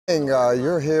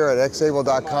You're here at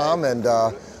xable.com, and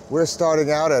we're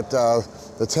starting out at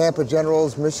the Tampa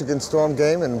Generals Michigan Storm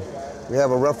game, and we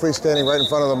have a referee standing right in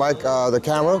front of the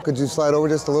camera. Could you slide over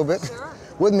just a little bit? Sure.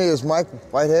 With me is Mike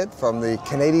Whitehead from the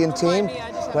Canadian team,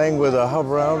 playing with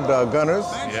Hover-Round Gunners.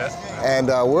 Yeah. And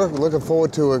we're looking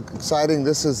forward to exciting.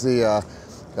 This is the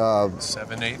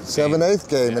 7-8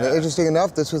 game, Yeah. and interesting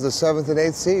enough, this was the 7th and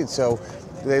 8th seed, so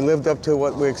they lived up to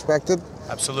what we expected.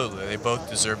 Absolutely, they both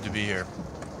deserve to be here.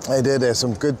 They did. There's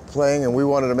some good playing, and we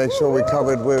wanted to make sure we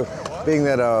covered. Being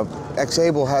that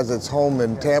Xable has its home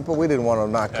in Tampa, we didn't want to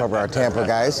not cover our Tampa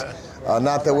guys.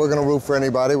 Not that we're going to root for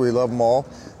anybody. We love them all.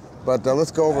 But let's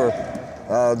go over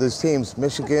these teams.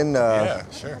 Michigan. Yeah,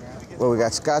 sure. Well, we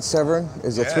got Scott Severin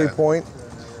is a 3-point.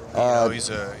 He's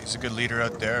a good leader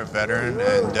out there, a veteran,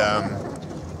 and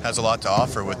has a lot to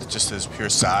offer with just his pure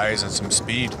size and some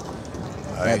speed.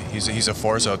 He's a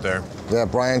force out there. Yeah,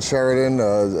 Brian Sheridan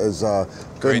is good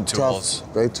Great and tools.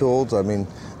 tough. Great tools. I mean,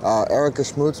 Erica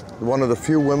Schmutz, one of the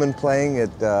few women playing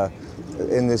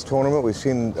in this tournament. We've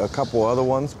seen a couple other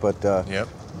ones, but Yep.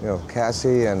 you know,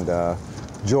 Cassie and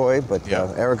Joy, but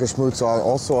Yep. Erica Schmutz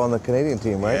also on the Canadian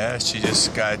team, right? Yeah, she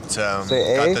just got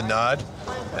Say A? the nod.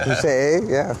 You say A?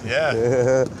 Yeah.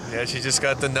 Yeah. Yeah, she just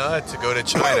got the nod to go to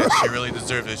China. She really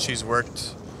deserved it. She's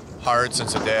worked hard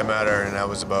since the day I met her, and that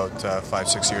was about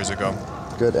 5-6 years ago.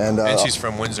 Good. And she's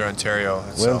from Windsor, Ontario.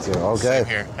 Windsor, okay. Same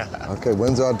here. Okay,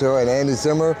 Windsor, Ontario, and Andy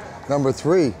Zimmer, number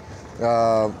 3.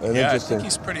 Yeah, I interesting. think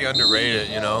he's pretty underrated,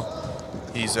 you know.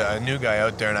 He's a new guy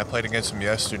out there, and I played against him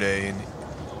yesterday, and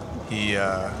he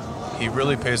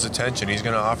really pays attention. He's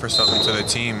going to offer something to the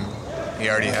team. He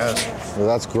already has. Well,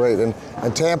 that's great. And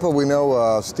Tampa, we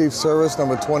know Steve Service,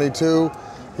 number 22.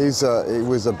 He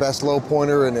was the best low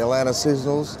pointer in the Atlantic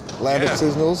Seasonals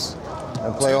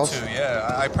and playoffs. 2-2,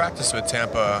 yeah. I practiced with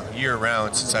Tampa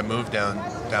year-round since I moved down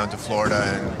to Florida,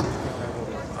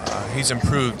 and he's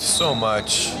improved so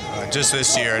much just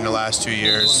this year and the last 2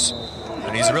 years.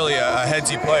 And he's really a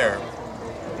headsy player.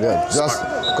 Yeah,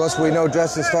 of course, we know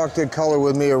Justin Stark did color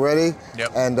with me already.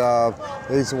 Yep. And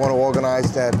he's the one who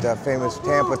organized that famous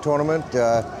Tampa tournament.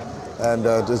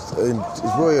 He's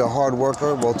really a hard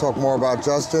worker. We'll talk more about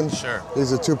Justin. Sure.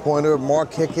 He's a 2-pointer.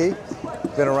 Mark Hickey,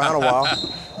 been around a while.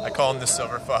 I call him the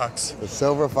Silver Fox. The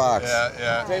Silver Fox.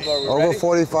 Yeah, yeah. Over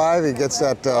 45, he gets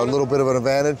that little bit of an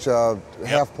advantage,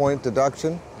 half-point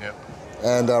deduction. Yep.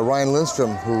 And Ryan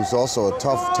Lindstrom, who's also a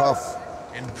tough.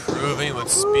 Improving with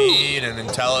speed and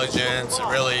intelligence.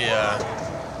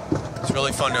 It's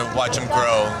really fun to watch him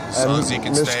grow as long as he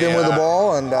can Michigan stay. with the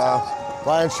ball, and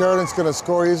Ryan Sheridan's going to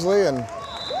score easily, and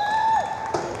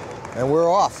we're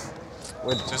off.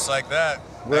 Just like that.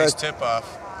 Nice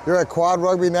tip-off. You're at Quad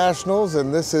Rugby Nationals,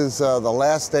 and this is the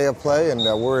last day of play, and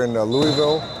we're in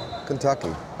Louisville,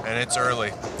 Kentucky. And it's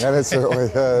early. And it's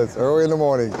early. It's early in the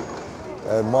morning.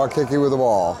 And Mark Hickey with the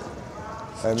ball.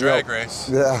 And, Drag race.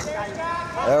 Yeah.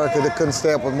 Erica, they couldn't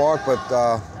stay up with Mark, but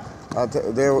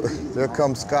there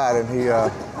comes Scott, and he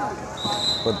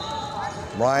put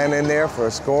Ryan in there for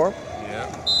a score. Yeah.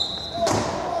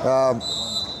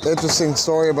 Interesting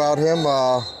story about him.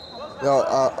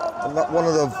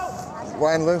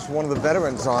 Ryan Lynch, one of the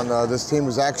veterans on this team,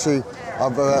 was actually a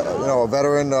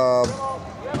veteran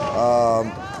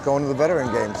going to the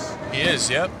veteran games. He is,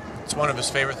 yep. It's one of his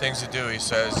favorite things to do. He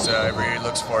says every year he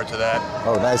looks forward to that.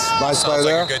 Oh, nice play Sounds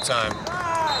there. like a good time.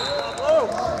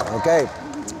 Okay,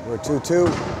 we're 2-2,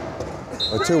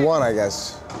 or 2-1, I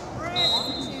guess.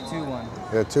 2-1.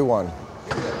 Yeah, 2-1.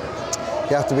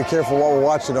 You have to be careful what we're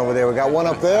watching over there. We got one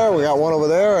up there, we got one over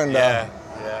there, and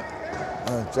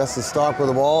Justin Stark with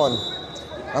the ball. And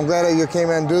I'm glad that you came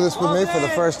in and do this with me for the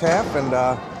first half, and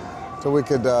so we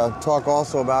could talk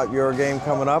also about your game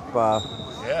coming up.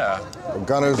 Yeah. The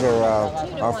Gunners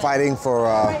are fighting for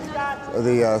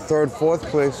the 3rd, 4th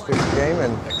place game,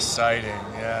 and Exciting,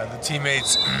 yeah. The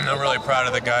teammates, I'm really proud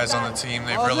of the guys on the team.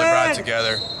 They've really brought it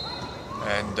together.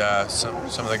 And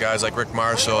some of the guys like Rick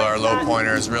Marshall, our low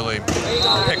pointer, has really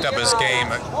picked up his game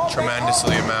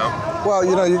tremendously amount. well,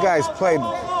 you know, you guys played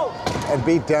and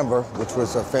beat Denver, which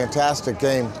was a fantastic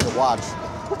game to watch.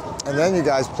 And then you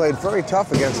guys played very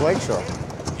tough against Lakeshore.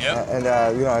 Yep. And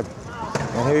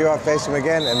here you are facing them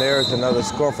again, and there's another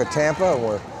score for Tampa.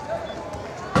 We're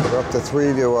up to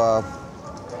 3 to, I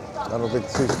don't think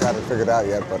Sue's got it figured out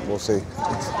yet, but we'll see.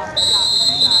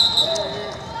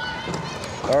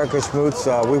 Erica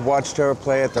Schmutz, we've watched her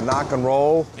play at the Knock and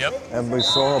Roll. Yep. And we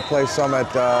saw her play some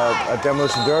at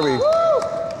Demolition Derby.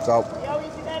 So.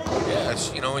 Yeah,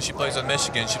 you know, when she plays with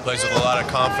Michigan, she plays with a lot of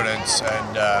confidence,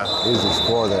 and Easy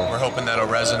score there. we're hoping that'll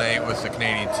resonate with the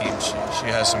Canadian team. She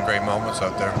has some great moments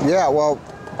out there. Yeah, well,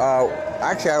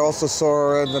 Actually, I also saw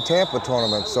her in the Tampa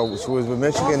tournament. So she was with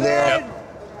Michigan there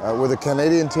with a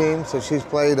Canadian team. So she's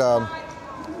played.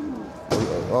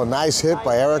 Oh, nice hit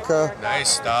by Erica. Nice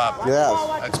stop. Yes.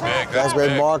 That's big. That's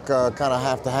made Mark kind of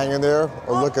have to hang in there.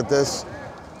 Oh, look at this.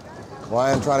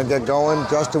 Ryan trying to get going.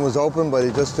 Justin was open, but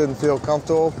he just didn't feel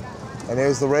comfortable. And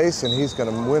here's the race, and he's going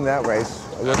to win that race.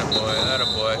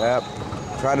 Attaboy. Yep.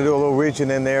 Try to do a little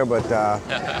reaching in there, but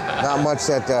not much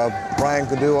that Brian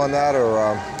could do on that,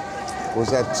 or was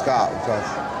that Scott?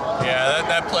 Yeah,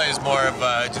 that play is more of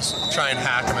just try and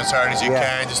hack him as hard as you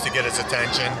can just to get his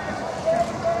attention.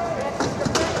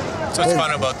 So what's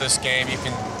fun about this game, you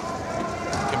can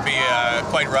be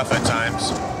quite rough at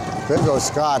times. There goes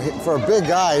Scott. For a big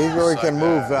guy, he really can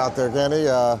move out there, can he?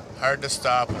 Hard to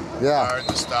stop him. Yeah. Hard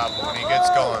to stop him when he gets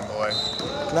going, boy.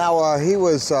 Now, he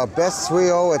was best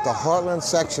 3-0 at the Heartland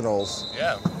Sectionals.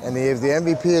 Yeah. And he was the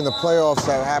MVP in the playoffs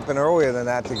that happened earlier than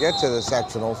that to get to the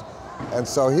sectionals. And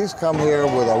so he's come here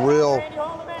with a real,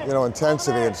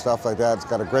 intensity and stuff like that. It's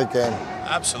got a great game.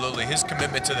 Absolutely. His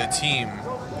commitment to the team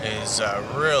is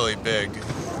really big.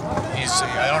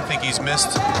 I don't think he's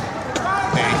missed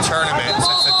a tournament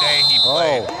since the day he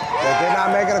played. They did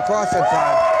not make it across that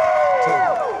time.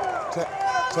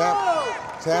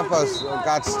 Tampa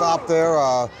got stopped there,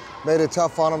 made it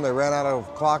tough on them. They ran out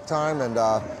of clock time, and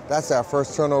that's our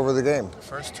first turnover of the game.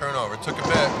 First turnover. Took a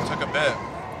bit.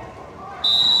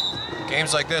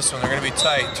 Games like this, when they're going to be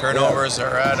tight, turnovers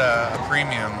are at a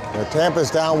premium.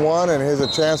 Tampa's down 1, and here's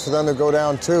a chance for them to go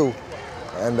down 2.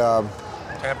 And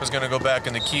Tampa's going to go back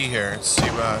in the key here and see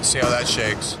how that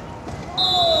shakes.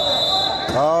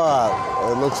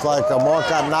 It looks like Mark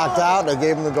got knocked out. They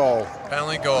gave him the goal.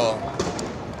 Penalty goal.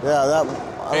 Yeah,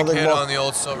 I don't think hit Mark, on the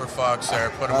old Silver Fox there,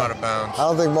 put him out of bounds. I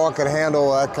don't think Mark could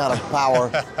handle that kind of power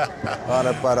on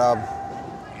it, but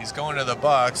he's going to the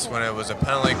box when it was a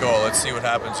penalty goal. Let's see what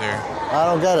happens here. I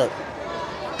don't get it.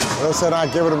 Unless they're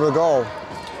not giving him the goal.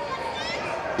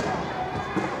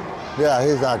 Yeah,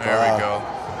 he's not going. There we go.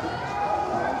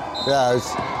 Yeah,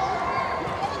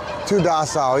 it's too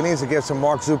docile. He needs to give some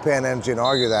Mark Zupan energy and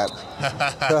argue that.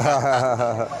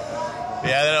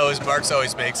 Yeah, Mark's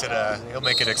always makes it. He'll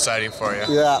make it exciting for you.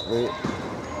 Yeah.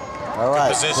 All right.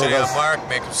 Good positioning on Mark.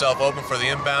 Make himself open for the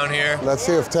inbound here. Let's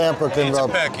see if Tampa can. He needs a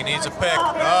pick. He needs a pick.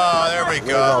 Oh, there we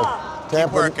go. Tampa,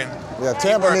 keep working. Yeah,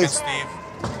 Tampa keep working, needs. Steve.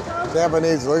 Tampa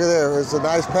needs. Look at there. It's a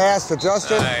nice pass to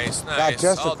Justin. Nice. Got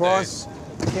just across.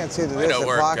 You can't see the distance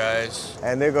work, clock. Guys.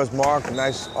 And there goes Mark.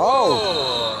 Nice.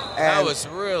 Oh, that was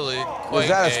really quite was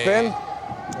that a spin?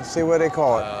 Let's see what they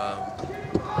call it.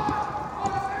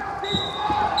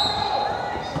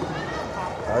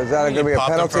 Is that going to be a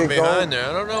penalty from goal? Behind there.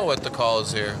 I don't know what the call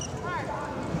is here.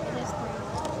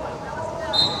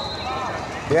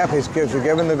 Yep, he's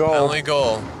given the goal. Penalty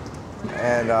goal.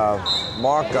 And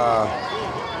Mark,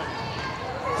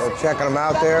 they're checking him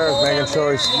out there, making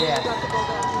sure he's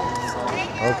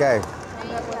okay.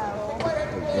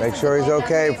 Make sure he's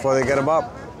okay before they get him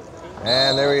up.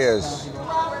 And there he is.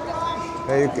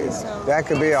 That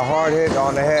could be a hard hit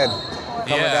on the head,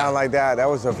 coming down like that. That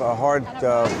was a hard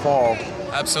fall.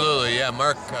 Absolutely, yeah.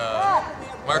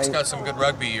 Mark's got some good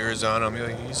rugby years on him.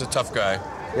 He's a tough guy.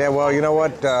 Yeah, well, you know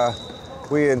what?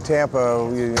 We in Tampa,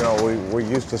 we're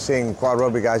used to seeing quad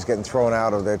rugby guys getting thrown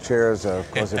out of their chairs.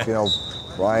 Of course, if you know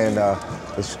Brian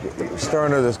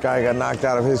Sterner, this guy got knocked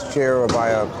out of his chair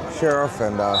by a sheriff,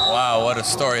 and wow, what a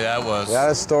story that was. Yeah,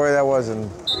 that story that was, and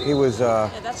he was. Yeah,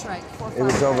 that's right. He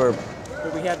was over.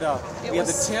 But we had the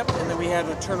tip, and then we had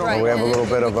a turnover. Right. We have a little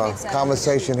bit of a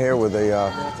conversation here with the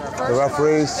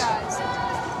referees. The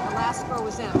last score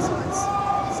was them,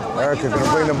 so Erica going to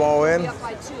bring the ball in.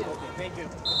 Thank you.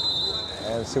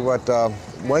 And see what,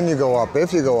 when you go up,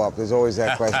 if you go up, there's always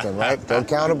that question, right? Don't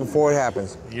count it before it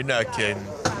happens. You're not kidding.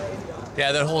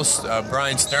 Yeah, that whole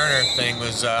Brian Sterner thing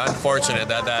was unfortunate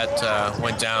that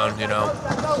went down,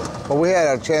 But we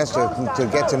had a chance to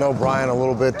get to know Brian a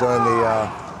little bit during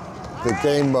the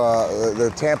game,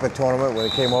 the Tampa tournament, when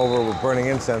he came over with burning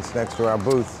incense next to our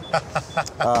booth.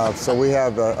 So we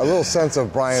have a little sense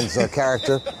of Brian's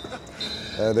character.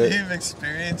 You've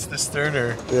experienced the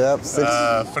Sterner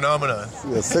phenomenon.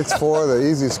 Yeah, 6-4, the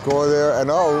easy score there. And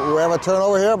we have a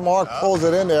turnover here. Mark pulls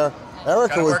it in there.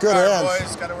 Erica with good hands.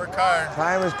 Boys. Gotta work hard.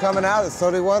 Time is coming out. It's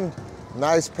 31.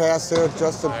 Nice pass there.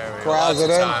 Justin crowds it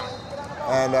in.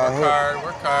 And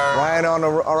work hard. Ryan on the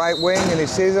right wing, and he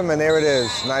sees him, and there it is.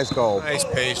 Nice goal. Nice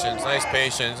patience.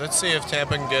 Let's see if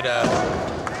Tampa can get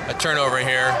a turnover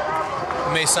here.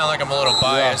 It may sound like I'm a little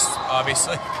biased,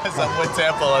 obviously, because I'm with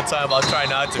Tampa all the time. I'll try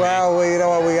not to Well, you know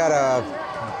what? We got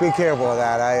be careful of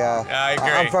that. I agree.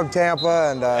 I'm from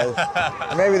Tampa,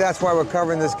 and maybe that's why we're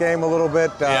covering this game a little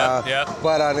bit. Yeah.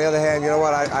 But on the other hand, you know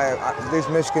what? This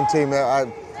Michigan team,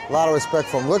 a lot of respect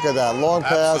for them. Look at that long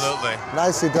pass,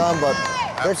 nicely done. But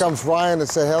here comes Ryan to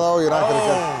say hello. You're not going to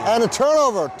get. And a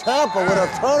turnover. Tampa with a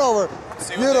turnover.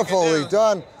 Beautifully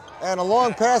done. And a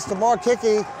long pass to Mark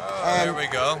Hickey. And there we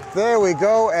go. There we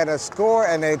go, and a score,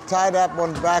 and they tie that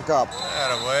one back up.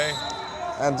 Atta-way.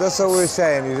 And just so we were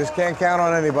saying, you just can't count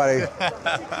on anybody.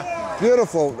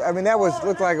 Beautiful. I mean, that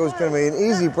looked like it was going to be an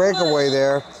easy breakaway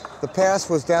there. The pass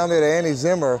was down there to Andy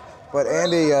Zimmer, but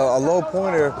Andy, a low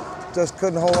pointer, just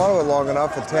couldn't hold on to it long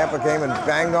enough, and Tampa came and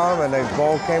banged on him, and the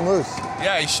ball came loose.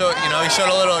 Yeah, he showed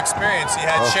a little experience. He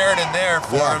had Sheridan there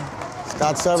for him.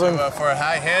 Scott Severin for a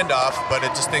high handoff, but it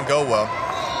just didn't go well.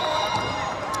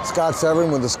 Scott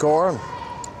Severin with the score.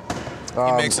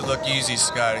 He makes it look easy,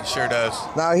 Scott. He sure does.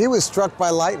 Now, he was struck by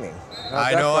lightning.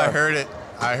 I know, I heard it.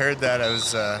 I heard that. It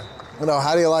was... You know,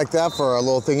 how do you like that for a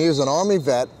little thing? He was an Army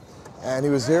vet, and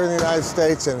he was here in the United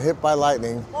States and hit by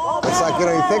lightning. It's like, you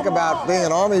know, you think about being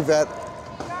an Army vet.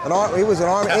 He was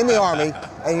in the Army,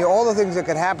 and all the things that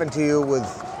could happen to you with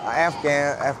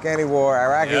Afghani war,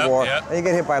 Iraqi war, and you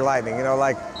get hit by lightning. You know,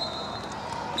 like...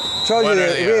 Shows you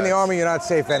that if you're in the Army, you're not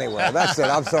safe anywhere. That's it.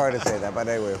 I'm sorry to say that, but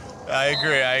anyway. I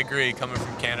agree. Coming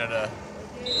from Canada,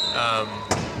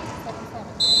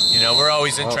 you know, we're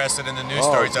always interested in the news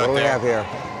stories out there. What do we have here?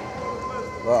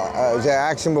 Well, is there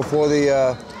action before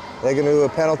the? They're going to do a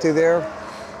penalty there.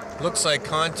 Looks like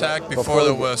contact before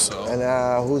the whistle. And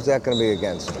who's that going to be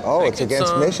against? Oh, it's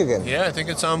against Michigan. Yeah, I think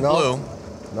it's on blue.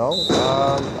 No.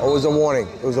 It was a warning.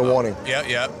 It was a warning.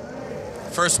 Yeah.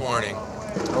 First warning.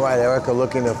 All right, Erica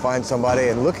looking to find somebody,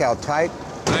 and look how tight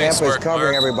Tampa is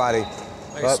covering everybody.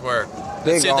 Nice work.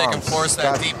 Let's see if they can force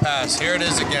that deep pass. Here it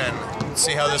is again. Let's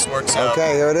see how this works out.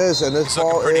 Okay, here it is, and this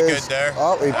ball pretty good there.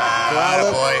 Oh, he fouled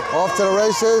it. Off to the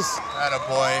races.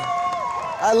 Attaboy.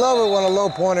 I love it when a low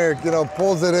pointer, you know,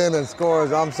 pulls it in and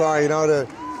scores. I'm sorry, you know, to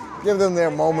give them their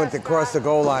moment to cross the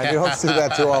goal line. You don't see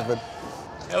that too often.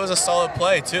 It was a solid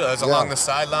play too. It was along the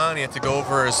sideline. He had to go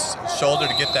over his shoulder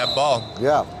to get that ball.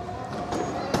 Yeah.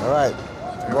 All right.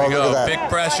 Here we go. Big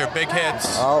pressure, big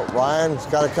hits. Oh, Ryan's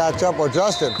got to catch up, or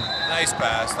Justin. Nice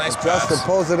pass. Justin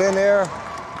pulls it in there.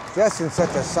 Justin's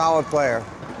such a solid player.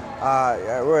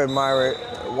 I really admire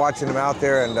watching him out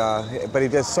there, and but he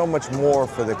does so much more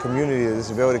for the community, the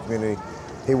disability community.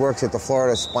 He works at the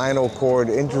Florida Spinal Cord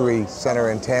Injury Center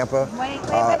in Tampa.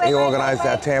 He organized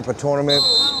that Tampa tournament.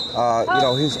 You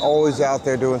know, he's always out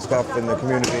there doing stuff in the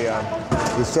community.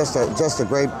 He's just a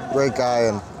great guy,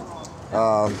 and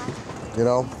you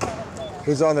know,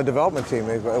 he's on the development team.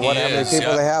 How many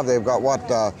people they have? They've got what?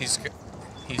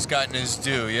 He's gotten his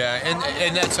due, yeah.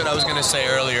 And that's what I was going to say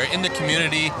earlier. In the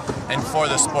community and for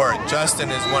the sport, Justin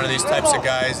is one of these types of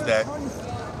guys that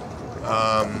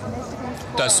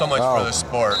does so much for the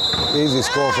sport. Easy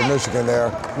score for Michigan there.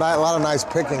 A lot of nice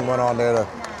picking went on there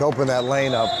to open that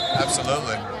lane up.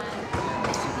 Absolutely.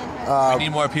 We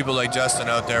need more people like Justin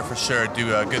out there for sure.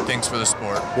 Do good things for the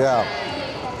sport. Yeah.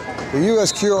 The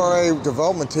USQRA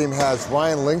development team has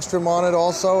Ryan Lindstrom on it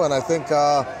also, and I think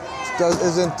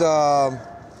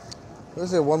is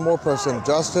there one more person?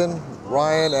 Justin,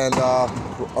 Ryan, and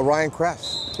Ryan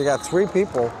Kress. You got 3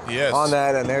 people on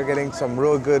that, and they're getting some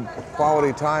real good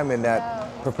quality time in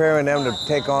that, preparing them to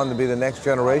take on to be the next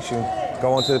generation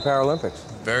going to the Paralympics.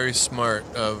 Very smart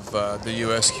of the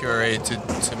USQRA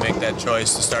to make that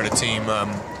choice to start a team.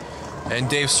 And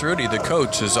Dave Cerruti, the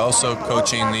coach, is also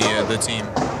coaching the team.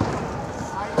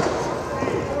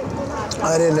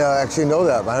 I didn't actually know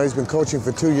that. I know he's been coaching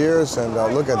for 2 years, and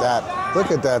look at that. Look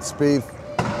at that speed.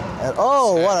 And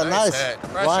what a nice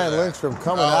Ryan Lindstrom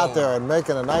coming out there and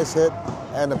making a nice hit,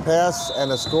 and the pass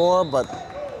and the score. But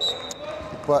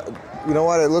you know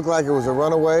what? It looked like it was a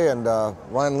runaway, and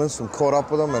Ryan Lindstrom caught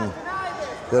up with him, and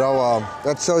you know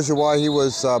that shows you why he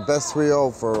was best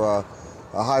 3-0 for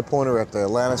a high pointer at the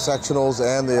Atlanta sectionals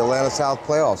and the Atlanta South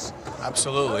playoffs.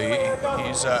 Absolutely,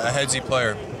 he's a headsy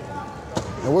player.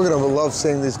 And we're going to love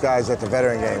seeing these guys at the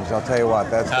veteran games. I'll tell you what,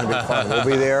 that's going to be fun. We'll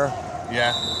be there.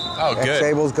 Yeah. Oh, good.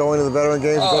 Ex-Able's going to the veteran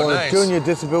games, going to Junior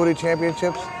Disability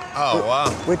Championships. Oh,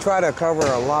 wow. We try to cover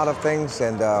a lot of things,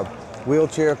 and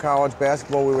wheelchair college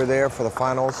basketball, we were there for the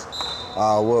finals.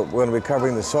 We're going to be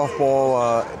covering the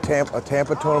softball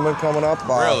Tampa tournament coming up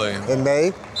in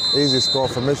May. Easy score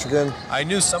for Michigan. I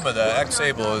knew some of the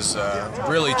Ex-Able has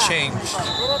really changed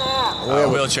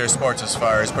wheelchair sports as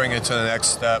far as bringing it to the next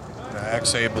step.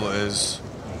 Ex-Able is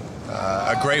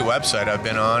a great website I've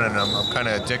been on, and I'm kind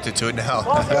of addicted to it now.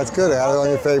 That's good. Add it on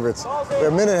your favorites. We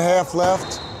have a minute and a half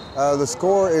left. The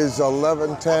score is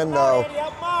 11-10.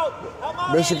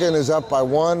 Michigan is up by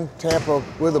 1. Tampa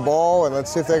with the ball, and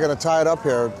let's see if they're going to tie it up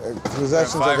here.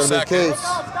 Possessions are going to be key.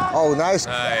 Oh, nice.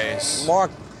 Nice.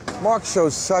 Mark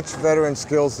shows such veteran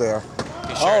skills there.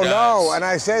 He sure does. No, and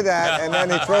I say that, and then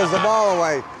he throws the ball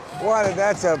away.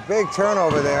 That's a big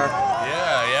turnover there.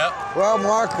 Yeah. Well,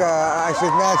 Mark, I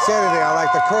should not say anything. I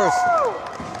like the curse.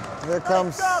 Here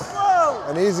comes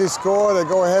an easy score. They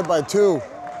go ahead by 2.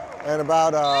 And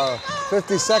about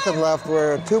 50 seconds left.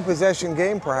 We're a 2-possession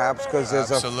game, perhaps, because there's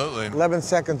a 11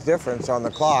 seconds difference on the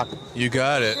clock. You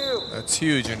got it. That's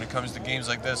huge when it comes to games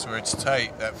like this where it's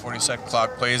tight. That 40-second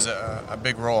clock plays a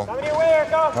big role.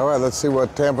 All right, let's see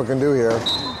what Tampa can do here.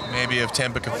 Maybe if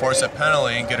Tampa can force a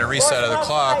penalty and get a reset of the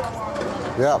clock.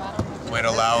 Yeah. Might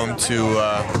allow him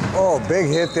to. Big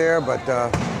hit there, but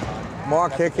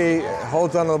Mark Hickey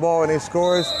holds onto the ball and he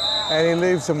scores, and he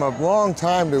leaves him a long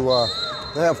time to.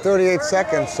 They have 38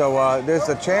 seconds, so there's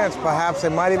a chance perhaps they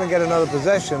might even get another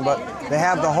possession, but they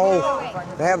have the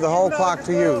whole clock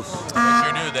to use. They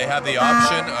sure do. They have the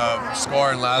option of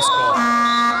scoring last goal.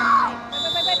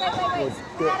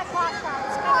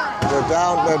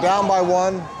 They're down by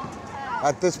 1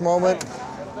 at this moment.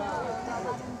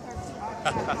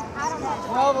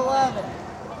 12-11.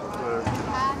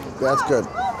 That's good.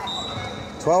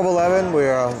 12-11.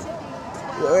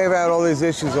 We've had all these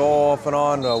issues all off and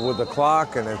on with the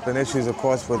clock, and there's been issues, of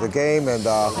course, with the game, and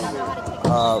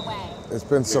there's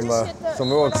been some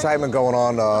real excitement going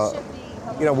on.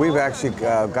 We've actually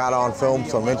got on film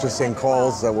some interesting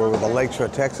calls that were with the Lakeshore,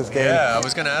 Texas game. Yeah, I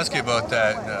was going to ask you about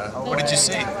that. What did you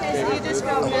see?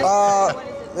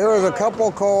 There was a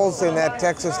couple calls in that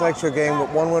Texas Lakeshore game.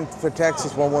 One went for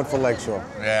Texas, one went for Lakeshore.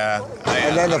 Yeah.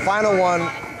 And then the final one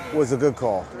was a good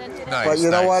call. Nice. But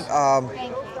you know what?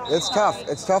 It's tough.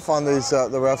 It's tough on these the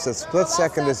refs. It's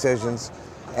split-second decisions,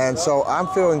 and so I'm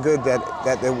feeling good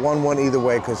that they won one either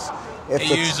way, because it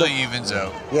usually evens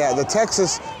out. Yeah, the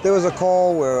Texas, there was a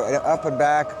call where up and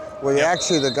back where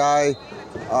the guy,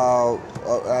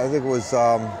 I think it was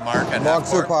Mark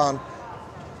Suppan,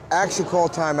 actually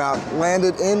called timeout,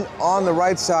 landed in on the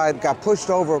right side, got pushed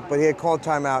over, but he had called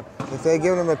timeout. If they had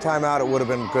given him a timeout, it would have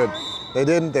been good. They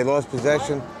didn't. They lost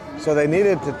possession, so they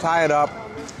needed to tie it up.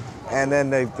 And then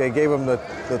they gave him the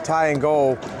tying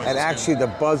goal, and actually the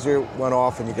buzzer went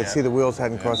off, and you could see the wheels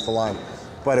hadn't crossed the line.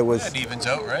 But it was... It evens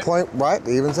out, right? It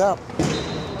evens out.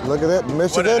 Look at it,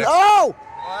 Michigan.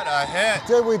 What a hit.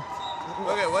 Look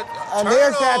at what... And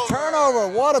there's that turnover.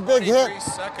 What a big hit.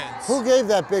 Seconds. Who gave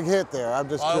that big hit there? I'm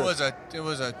just curious. It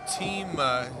was a team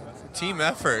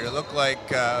effort. It looked like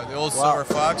the old Silver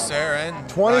Fox there. And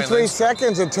 23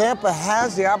 seconds, and Tampa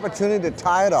has the opportunity to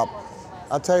tie it up.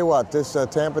 I'll tell you what, this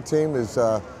Tampa team is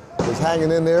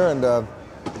hanging in there, and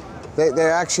they're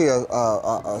actually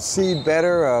a seed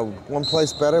better, one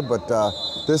place better, but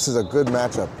this is a good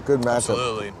matchup.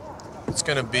 Absolutely. It's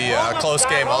going to be a close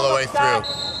game all the way through.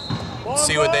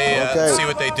 See what they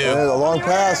do. There's a long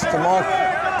pass to Mark.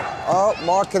 Oh,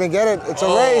 Mark, can he get it? It's a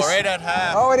race. Right at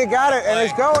half. Oh, and he got it, and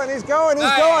he's going.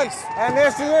 Nice. And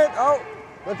this is it. Oh,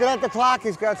 looking at the clock,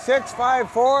 he's got 6, 5,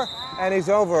 4. And he's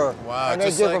over. Wow, and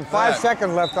they give him 5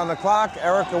 seconds left on the clock.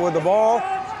 Erica with the ball.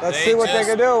 Let's see what they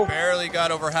can do. Barely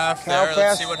got over half there.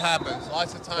 Let's see what happens.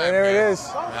 Lots of time. And there it is.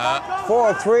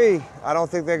 4-3. I don't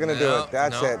think they're going to do it.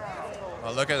 That's it.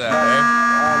 Well, look at that, eh?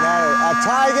 And a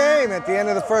tie game at the end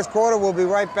of the first quarter. We'll be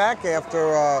right back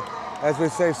after, as we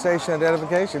say, station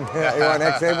identification. You're on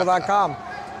xable.com.